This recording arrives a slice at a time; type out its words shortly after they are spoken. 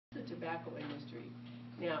tobacco industry.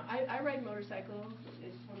 Now, I ride motorcycles.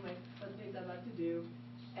 It's one of my fun things I love to do.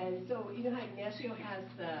 And so, you know how Ignacio has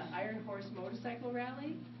the Iron Horse motorcycle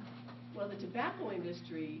rally? Well, the tobacco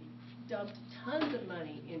industry dumped tons of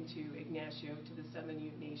money into Ignacio, to the Southern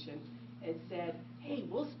Ute Nation, and said, hey,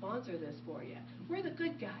 we'll sponsor this for you. We're the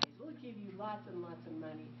good guys. We'll give you lots and lots of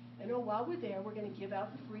money. And oh, while we're there, we're going to give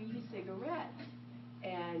out free cigarettes.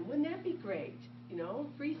 And wouldn't that be great? You know,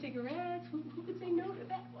 free cigarettes, who could say no to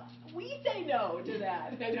that? Well, we say no to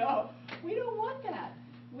that. You know, we don't want that.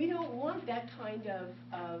 We don't want that kind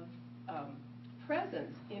of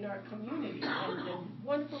presence in our community. And the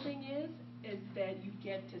wonderful thing is that you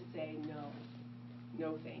get to say no.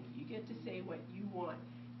 No thank you. You get to say what you want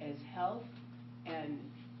as health and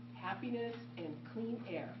happiness and clean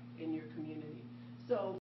air in your community. So